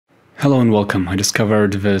Hello and welcome. I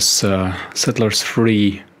discovered this Settlers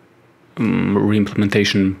Free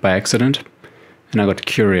reimplementation by accident, and I got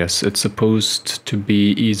curious. It's supposed to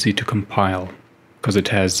be easy to compile because it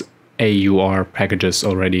has AUR packages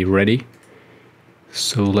already ready.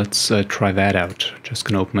 So let's try that out. Just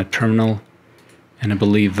gonna open my terminal, and I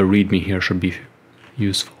believe the README here should be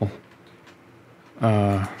useful.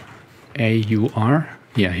 AUR?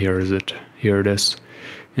 Yeah, here is it. Here it is.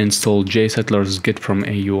 Install jsettlers git from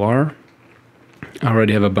AUR. I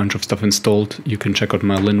already have a bunch of stuff installed. You can check out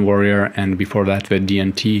my Lin Warrior and before that the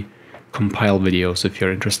DNT compile videos if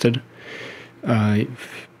you're interested.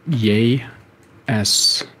 Yay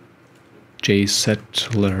as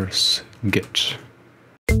jsettlers git.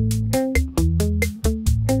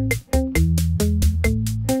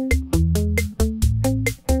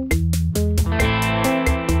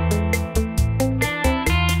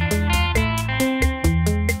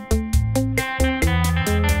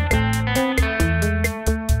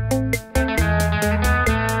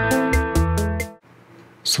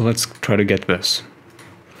 So let's try to get this.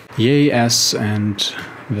 Yay s and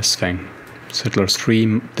this thing. Settlers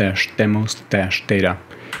free demos data.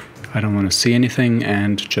 I don't want to see anything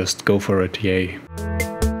and just go for it. Yay.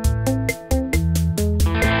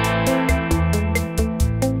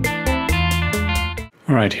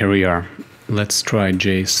 Alright, here we are. Let's try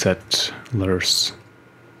jsettlers.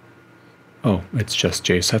 Oh, it's just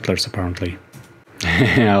jsettlers apparently.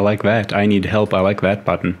 I like that. I need help. I like that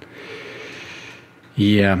button.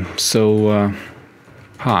 Yeah, so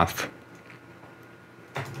path.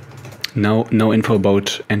 No info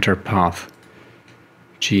about enter path.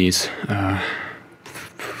 Jeez.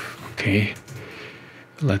 Okay.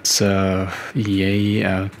 Let's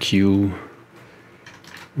yay q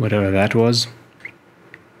whatever that was.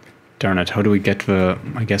 Darn it, how do we get the,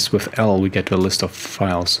 I guess with L we get the list of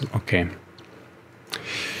files. Okay.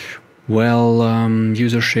 Well,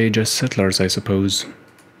 user shade just settlers, I suppose.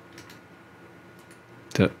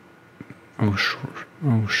 Oh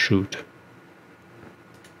shoot.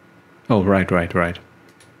 Oh, right.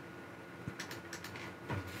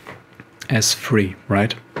 S3,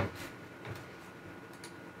 right?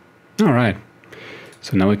 Alright.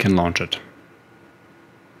 So now we can launch it.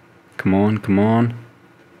 Come on.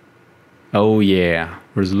 Oh yeah.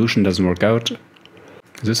 Resolution doesn't work out. Is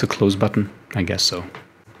this a close button? I guess so.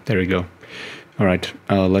 There we go. Alright,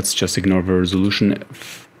 let's just ignore the resolution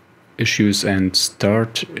issues and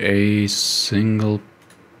start a single...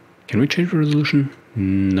 Can we change the resolution?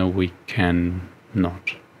 No, we can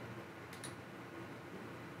not.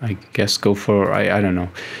 I guess go for... I don't know.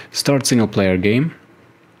 Start single player game.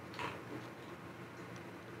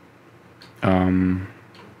 Yeah,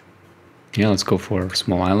 let's go for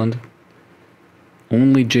small island.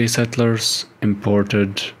 Only jsettlers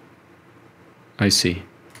imported. I see.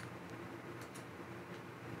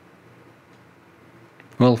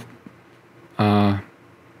 Well,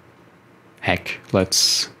 heck,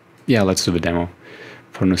 let's do the demo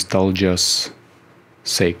for nostalgia's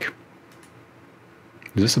sake.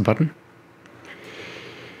 Is this a button?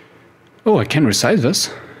 Oh, I can resize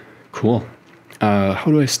this. Cool. How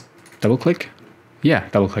do I double click? Yeah,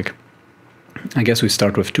 double click. I guess we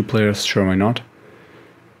start with 2 players. Sure, why not?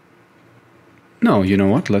 No, you know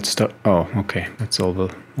what? Let's start. Oh, okay. That's all the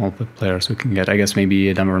players we can get. I guess maybe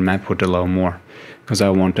a dumber map would allow more, because I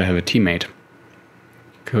want to have a teammate.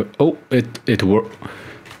 Oh, it worked.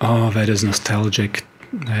 Oh, that is nostalgic.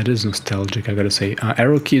 That is nostalgic, I gotta say.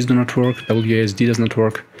 Arrow keys do not work. WASD does not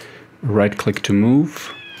work. Right click to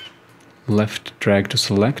move. Left drag to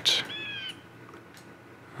select.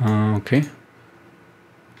 Okay.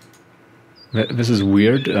 This is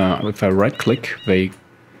weird. If I right click,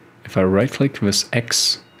 this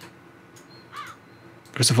X,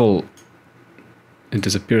 first of all, it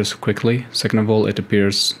disappears quickly. Second of all, it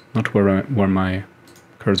appears not where my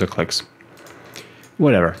cursor clicks.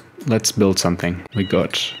 Whatever. Let's build something. We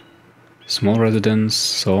got small residence,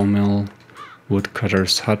 sawmill,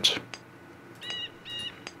 woodcutter's hut.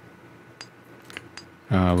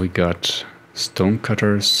 We got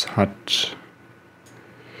stonecutter's hut.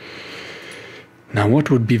 Now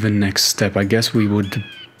what would be the next step? I guess we would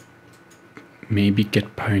maybe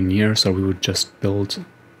get pioneers, or we would just build...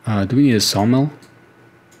 do we need a sawmill?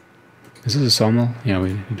 Is this a sawmill? Yeah,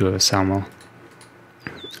 we do have a sawmill.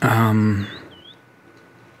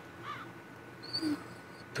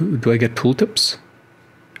 Do I get tooltips?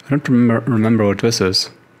 I don't remember what this is.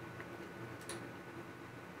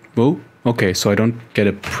 Oh, okay, so I don't get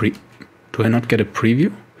a do I not get a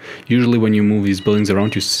preview? Usually when you move these buildings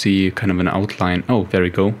around, you see kind of an outline. Oh, there we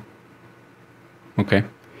go. Okay.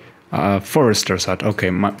 Forester's hut. Okay,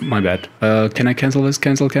 my bad. Can I cancel this?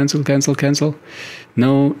 Cancel.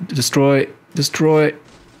 No, destroy.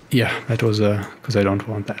 Yeah, that was because I don't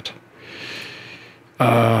want that.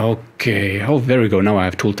 Okay. Oh, there we go. Now I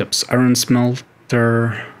have tooltips. Iron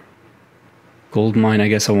smelter. Gold mine. I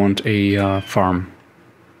guess I want a farm.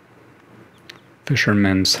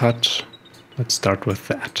 Fisherman's hut. Let's start with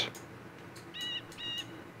that.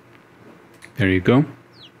 There you go.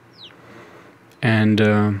 And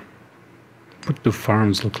what do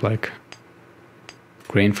farms look like?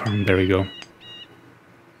 Grain farm. There we go.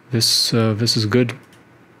 This is good.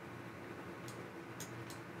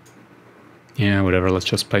 Yeah, whatever. Let's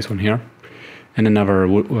just place one here, and another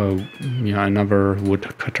another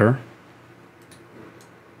wood cutter.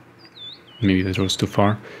 Maybe that was too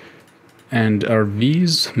far. And are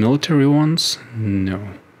these military ones? No.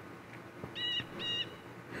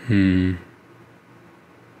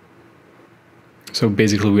 So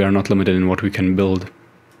basically we are not limited in what we can build.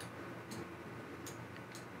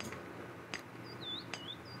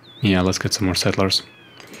 Yeah, let's get some more settlers.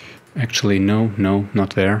 Actually, no,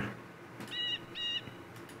 not there.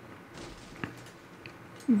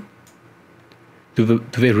 Do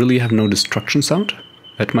they really have no destruction sound?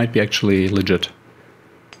 That might be actually legit.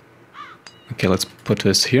 Okay, let's put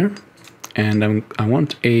this here. And I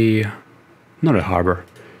want not a harbor.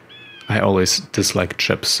 I always dislike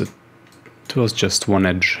ships. It was just one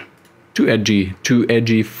edge. Too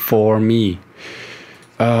edgy for me.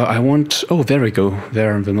 I want... Oh, there we go.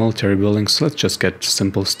 There are the military buildings. Let's just get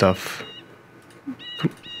simple stuff.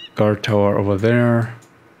 Guard tower over there.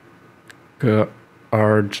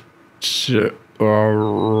 Guard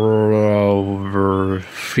over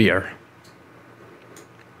here.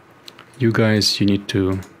 You guys, you need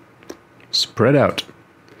to spread out.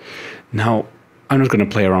 Now, I'm not going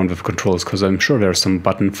to play around with controls because I'm sure there's some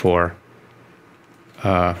button for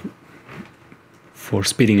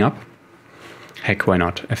speeding up. Heck, why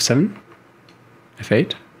not? F7,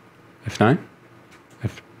 F8, F9,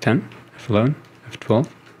 F10, F11, F12.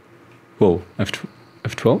 Whoa,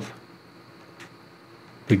 F12?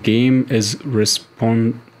 The game is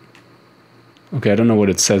Okay, I don't know what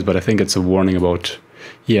it says, but I think it's a warning about...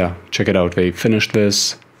 Yeah, check it out. They finished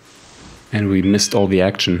this and we missed all the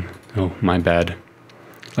action. Oh, my bad.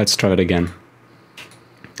 Let's try it again.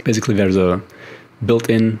 Basically, there's a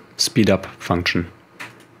built-in speed-up function,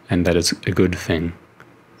 and that is a good thing.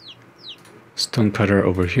 Stone cutter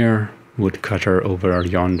over here, wood cutter over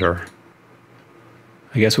yonder.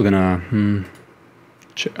 I guess we're gonna...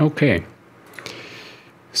 okay.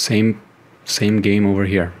 Same game over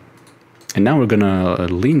here. And now we're gonna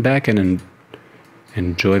lean back and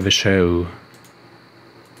enjoy the show.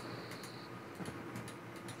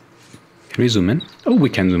 Can we zoom in? Oh, we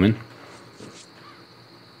can zoom in.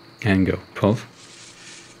 And go. 12.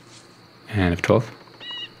 And F12.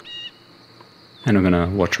 And we're gonna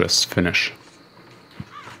watch this finish.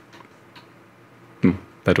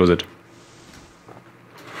 That was it.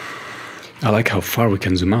 I like how far we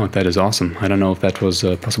can zoom out. That is awesome. I don't know if that was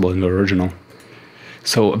possible in the original.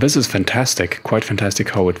 So this is fantastic. Quite fantastic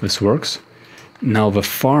how this works. Now the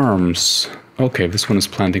farms. Okay, this one is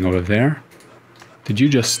planting over there. Did you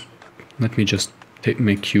just... Let me just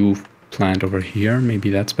make you plant over here. Maybe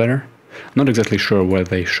that's better. I'm not exactly sure where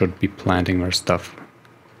they should be planting their stuff.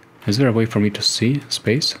 Is there a way for me to see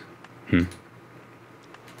space?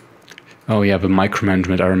 Oh yeah, the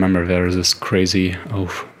micromanagement. I remember there's this crazy...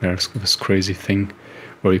 Oh, there's this crazy thing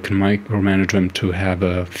where you can micromanage them to have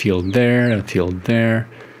a field there,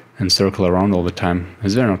 and circle around all the time.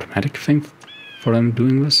 Is there an automatic thing for them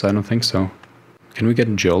doing this? I don't think so. Can we get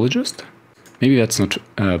a geologist? Maybe that's not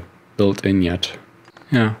built in yet.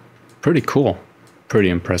 Yeah, pretty cool. Pretty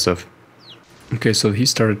impressive. Okay, so he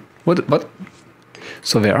started... What?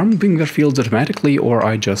 So they are moving their fields automatically, or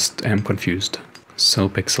I just am confused? So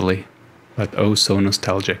pixely, but oh so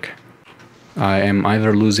nostalgic. I am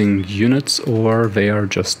either losing units, or they are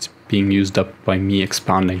just being used up by me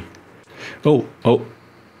expanding. Oh.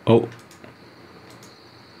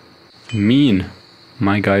 Mean.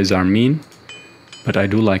 My guys are mean, but I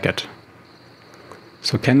do like it.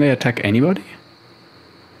 So can they attack anybody?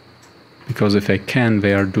 Because if they can,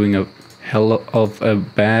 they are doing a hell of a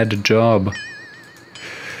bad job.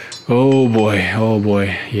 Oh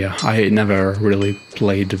boy, yeah, I never really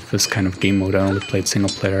played this kind of game mode. I only played single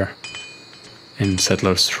player in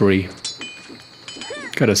Settlers 3.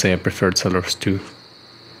 Gotta say I preferred Settlers 2.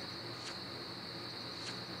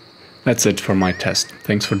 That's it for my test.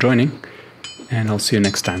 Thanks for joining, and I'll see you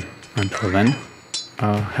next time. Until then,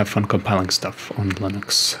 have fun compiling stuff on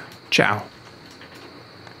Linux. Ciao!